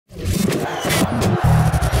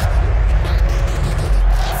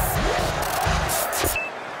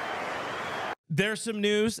There's some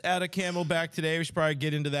news out of Camelback today. We should probably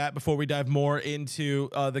get into that before we dive more into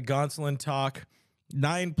the Gonsolin talk.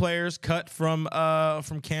 9 players cut from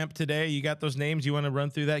camp today. You got those names? You want to run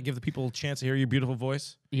through that? Give the people a chance to hear your beautiful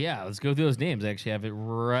voice? Yeah, let's go through those names. I actually have it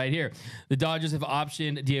right here. The Dodgers have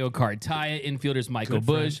optioned Diego Cartaya, infielders Michael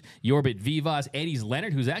Busch, Yorbit Vivas, Eddie's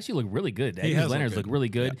Leonard, who's actually looked really good. Eddie's Leonard's looked really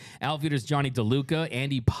good. Yeah. Outfielders Johnny DeLuca,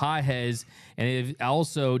 Andy Pajes, and they've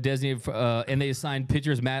also designated and they assigned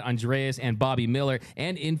pitchers Matt Andreas and Bobby Miller,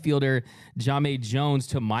 and infielder Jame Jones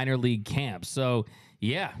to minor league camp. So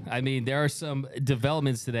yeah, I mean, there are some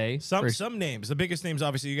developments today. Some names. The biggest names,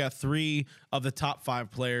 obviously, you got 3 of the top 5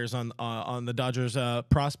 players on the Dodgers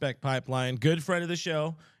prospect pipeline. Good friend of the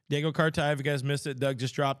show, Diego Cartaya. If you guys missed it, Doug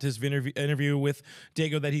just dropped his interview with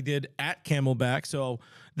Diego that he did at Camelback. So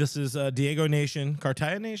this is Diego Nation,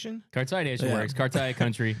 Cartaya Nation. Cartaya Nation works. Cartaya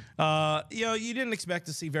Country. You didn't expect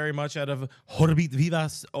to see very much out of Yorbit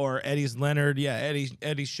Vivas or Eddie's Leonard. Yeah,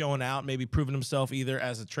 Eddie's showing out, maybe proving himself either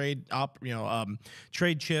as a trade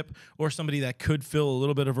chip or somebody that could fill a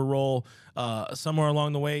little bit of a role somewhere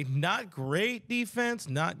along the way. Not great defense,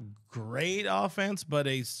 not great offense, but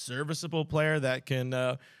a serviceable player that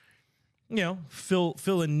can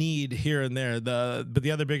fill a need here and there. But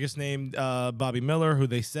the other biggest name, Bobby Miller, who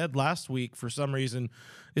they said last week for some reason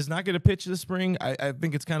is not going to pitch this spring. I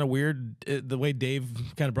think it's kind of weird the way Dave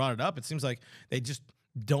kind of brought it up. It seems like they just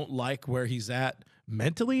don't like where he's at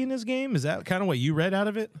mentally in his game. Is that kind of what you read out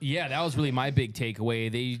of it? Yeah, that was really my big takeaway.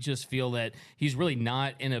 They just feel that he's really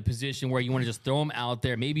not in a position where you want to just throw him out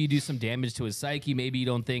there. Maybe you do some damage to his psyche. Maybe you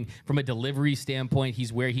don't think from a delivery standpoint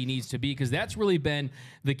he's where he needs to be, because that's really been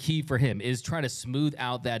the key for him, is try to smooth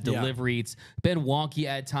out that delivery. Yeah. It's been wonky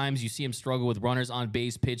at times. You see him struggle with runners on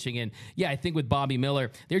base pitching. And yeah, I think with Bobby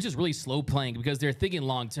Miller, they're just really slow playing because they're thinking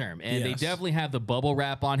long term. And they definitely have the bubble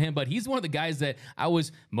wrap on him. But he's one of the guys that I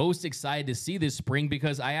was most excited to see this spring,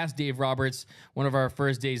 because I asked Dave Roberts one of our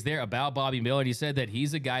first days there about Bobby Miller, and he said that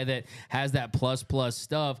he's a guy that has that plus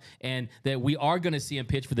stuff, and that we are going to see him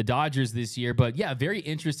pitch for the Dodgers this year. But yeah, very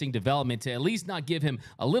interesting development to at least not give him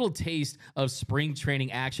a little taste of spring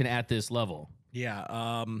training action at this level.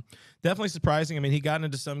 Yeah, definitely surprising. I mean, he got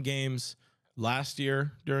into some games last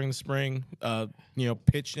year during the spring,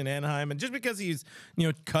 pitched in Anaheim, and just because he's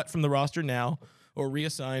cut from the roster now or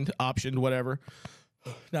reassigned, optioned, whatever.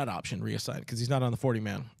 Not option, reassigned, because he's not on the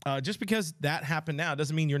 40-man. Just because that happened now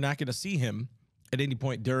doesn't mean you're not going to see him at any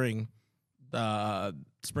point during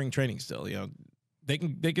spring training still. They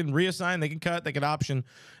can reassign, they can cut, they can option.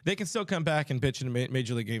 They can still come back and pitch in a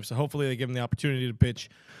major league game. So hopefully they give him the opportunity to pitch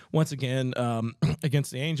once again against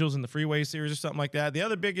the Angels in the Freeway Series or something like that. The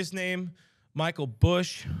other biggest name, Michael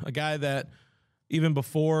Busch, a guy that even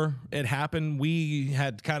before it happened, we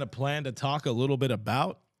had kind of planned to talk a little bit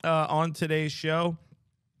about on today's show.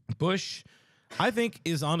 Busch, I think,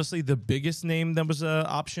 is honestly the biggest name that was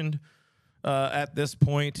optioned at this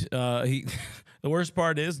point. The worst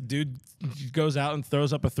part is, dude goes out and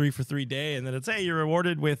throws up a 3-for-3 day, and then it's, hey, you're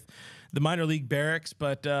rewarded with the minor league barracks.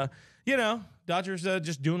 But Dodgers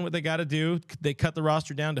just doing what they got to do. They cut the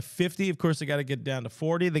roster down to 50. Of course, they got to get down to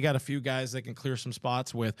 40. They got a few guys that can clear some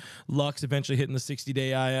spots, with Lux eventually hitting the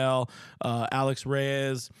 60-day IL, Alex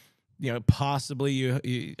Reyes. Possibly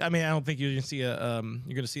I don't think you're going to see you're going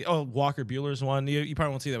to see, Walker Buehler's one. You probably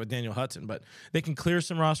won't see that with Daniel Hudson, but they can clear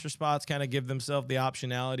some roster spots, kind of give themselves the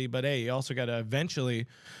optionality. But hey, you also got to eventually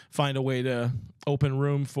find a way to open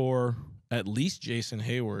room for at least Jason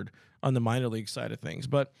Hayward on the minor league side of things.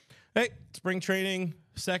 But hey, spring training,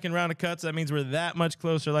 second round of cuts. That means we're that much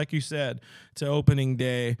closer, like you said, to opening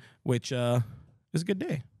day, which is a good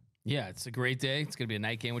day. Yeah, it's a great day. It's going to be a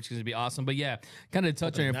night game, which is going to be awesome. But yeah, kind of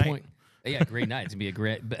touch on your point. Yeah, great night. It's going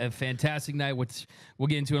to be a fantastic night, which we'll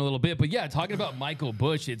get into in a little bit. But yeah, talking about Michael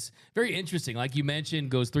Busch, it's very interesting. Like you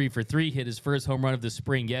mentioned, goes 3-for-3, hit his first home run of the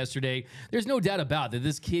spring yesterday. There's no doubt about that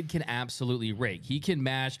this kid can absolutely rake. He can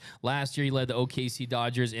mash. Last year, he led the OKC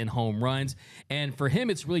Dodgers in home runs. And for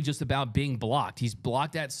him, it's really just about being blocked. He's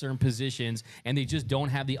blocked at certain positions, and they just don't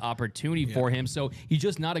have the opportunity for him. So he's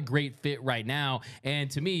just not a great fit right now.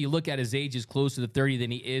 And to me, you look at his age is closer to 30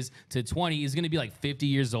 than he is to 20. He's going to be like 50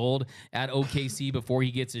 years old at OKC before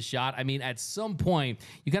he gets a shot. I mean, at some point,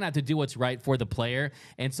 you kind of have to do what's right for the player.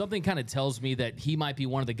 And something kind of tells me that he might be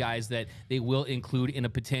one of the guys that they will include in a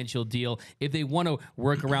potential deal if they want to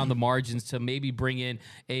work around the margins to maybe bring in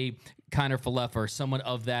a Kiner Falefa or someone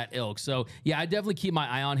of that ilk. So, yeah, I definitely keep my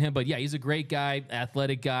eye on him. But, yeah, he's a great guy,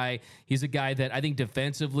 athletic guy. He's a guy that I think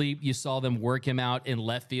defensively you saw them work him out in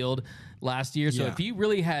left field last year. So if he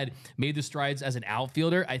really had made the strides as an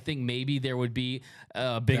outfielder, I think maybe there would be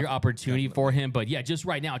a bigger opportunity for him. But yeah, just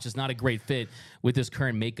right now, it's just not a great fit with this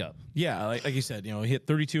current makeup. Yeah, like you said, he hit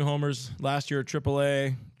 32 homers last year at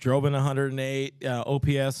AAA, drove in 108,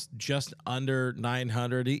 OPS just under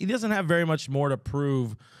 900. He doesn't have very much more to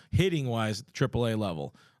prove hitting-wise at the AAA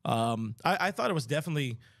level. I thought it was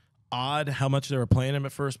definitely odd how much they were playing him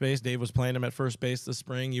at first base. Dave was playing him at first base this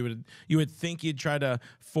spring. You would think you'd try to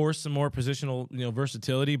force some more positional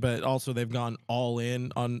versatility, but also they've gone all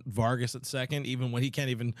in on Vargas at second, even when he can't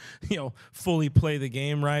even fully play the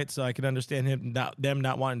game right. So I could understand them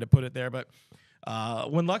not wanting to put it there. But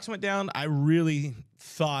when Lux went down, I really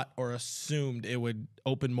thought or assumed it would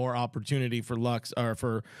open more opportunity for Lux or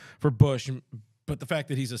for Busch. But the fact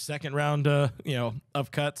that he's a second round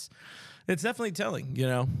of cuts, it's definitely telling.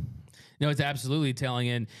 No, it's absolutely telling.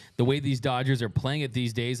 And the way these Dodgers are playing it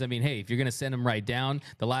these days, I mean, hey, if you're going to send him right down,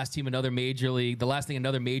 the last thing another major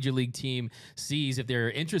league team sees, if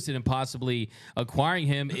they're interested in possibly acquiring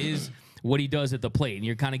him, is what he does at the plate. And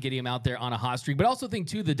you're kind of getting him out there on a hot streak. But I also think,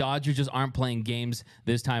 too, the Dodgers just aren't playing games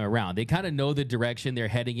this time around. They kind of know the direction they're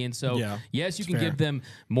heading in. So, yes, you can give them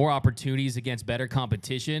more opportunities against better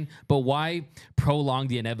competition, but why prolong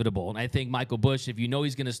the inevitable? And I think Michael Busch, if you know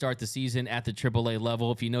he's going to start the season at the AAA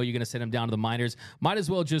level, if you know you're going to send him down to the minors, might as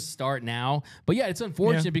well just start now. But, yeah, it's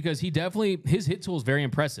unfortunate because his hit tool is very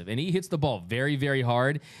impressive, and he hits the ball very, very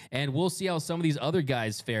hard. And we'll see how some of these other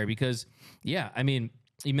guys fare because, I mean,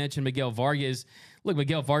 you mentioned Miguel Vargas. Look,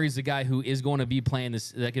 Miguel Vargas is a guy who is going to be playing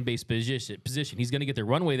this second base position. He's going to get the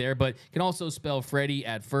runway there, but can also spell Freddie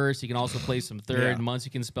at first. He can also play some third.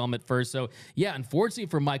 Muncy can spell him at first. So, unfortunately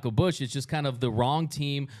for Michael Busch, it's just kind of the wrong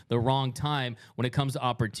team, the wrong time when it comes to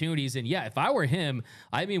opportunities. And, if I were him,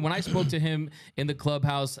 I mean, when I spoke to him in the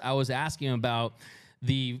clubhouse, I was asking him about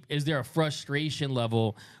is there a frustration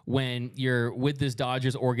level when you're with this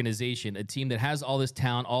Dodgers organization, a team that has all this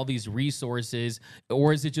talent, all these resources,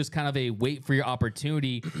 or is it just kind of a wait for your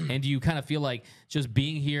opportunity? And do you kind of feel like just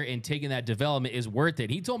being here and taking that development is worth it?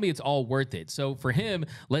 He told me it's all worth it. So for him,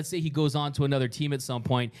 let's say he goes on to another team at some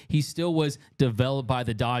point, he still was developed by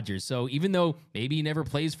the Dodgers. So even though maybe he never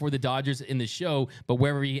plays for the Dodgers in the show, but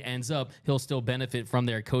wherever he ends up, he'll still benefit from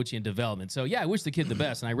their coaching and development. So I wish the kid the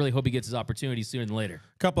best, and I really hope he gets his opportunity sooner than later.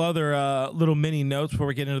 A couple other little mini notes before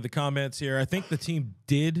we get into the comments here. I think the team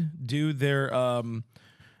did do their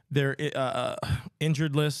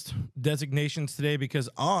injured list designations today because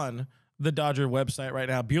on the Dodger website right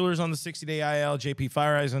now, Buehler's on the 60-day IL. JP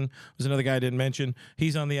Fireeisen was another guy I didn't mention.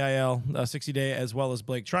 He's on the IL 60-day, as well as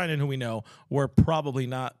Blake Trinan, who we know we're probably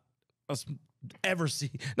not gonna ever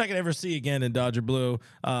see again in Dodger blue,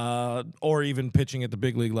 or even pitching at the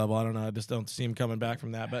big league level. I don't know. I just don't see him coming back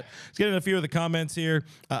from that. But let's get into a few of the comments here.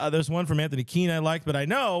 There's one from Anthony Keene I liked, but I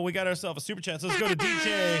know we got ourselves a super chat. So let's go to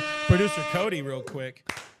DJ producer Cody real quick.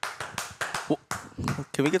 Well,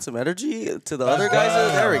 can we get some energy to the other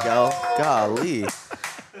guys? There we go. Golly.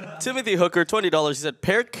 Timothy Hooker, $20. He said,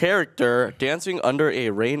 pair character dancing under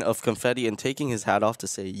a rain of confetti and taking his hat off to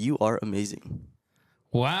say, "You are amazing."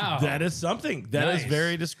 Wow. That is something. That is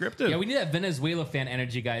very descriptive. Yeah, we need that Venezuela fan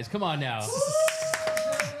energy, guys. Come on now.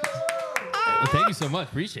 Well, thank you so much.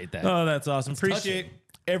 Appreciate that. Oh, that's awesome. Appreciate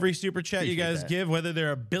every super chat you guys give, whether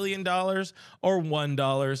they're $1 billion or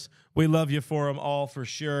 $1. We love you for them all for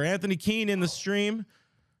sure. Anthony Keene in the stream.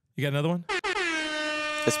 You got another one?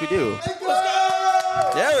 Yes, we do.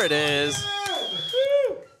 There it is.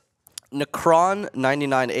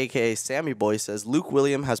 Necron99, a.k.a. Sammy Boy, says, Luke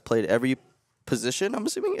William has played every position, I'm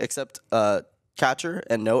assuming, except catcher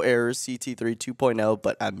and no errors, CT3 2.0,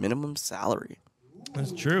 but at minimum salary.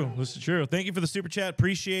 That's true. This is true. Thank you for the super chat.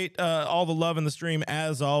 Appreciate all the love in the stream,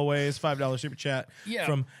 as always. $5 super chat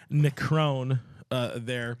from Necron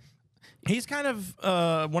there. He's kind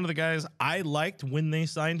of one of the guys I liked when they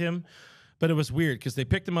signed him, but it was weird because they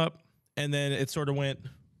picked him up, and then it sort of went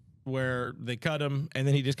where they cut him, and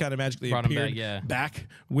then he just kind of magically appeared back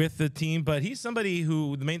with the team. But he's somebody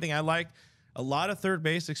who, the main thing I liked, a lot of third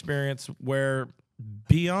base experience where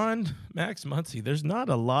beyond Max Muncy, there's not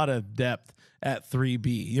a lot of depth at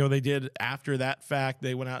 3B. They did after that fact,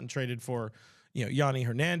 they went out and traded for, Yanni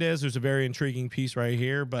Hernandez. There's a very intriguing piece right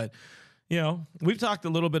here. But, we've talked a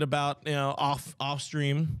little bit about, off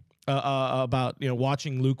stream about,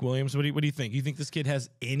 watching Luke Williams. What do you think? You think this kid has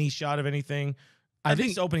any shot of anything I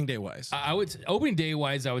think opening day wise. I would opening day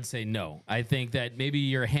wise, I would say no. I think that maybe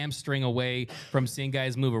you're a hamstring away from seeing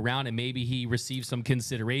guys move around, and maybe he receives some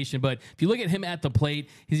consideration. But if you look at him at the plate,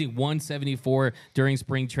 he's hitting 174 during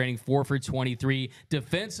spring training, 4 for 23.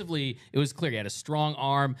 Defensively, it was clear he had a strong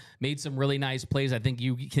arm, made some really nice plays. I think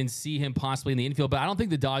you can see him possibly in the infield, but I don't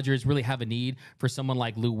think the Dodgers really have a need for someone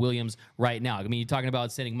like Lou Williams right now. I mean, you're talking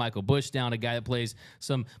about sending Michael Busch down, a guy that plays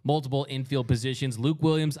some multiple infield positions. Luke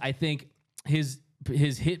Williams, I think his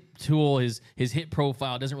hit tool, his hit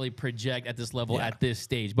profile doesn't really project at this level at this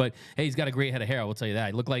stage. But hey, he's got a great head of hair. I will tell you that.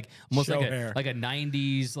 He looked like almost like a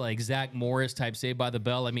 90s like Zach Morris type Saved by the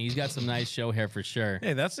Bell. I mean, he's got some nice show hair for sure.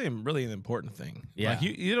 Hey, that's really an important thing. Yeah, like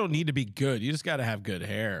you don't need to be good. You just got to have good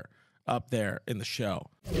hair up there in the show.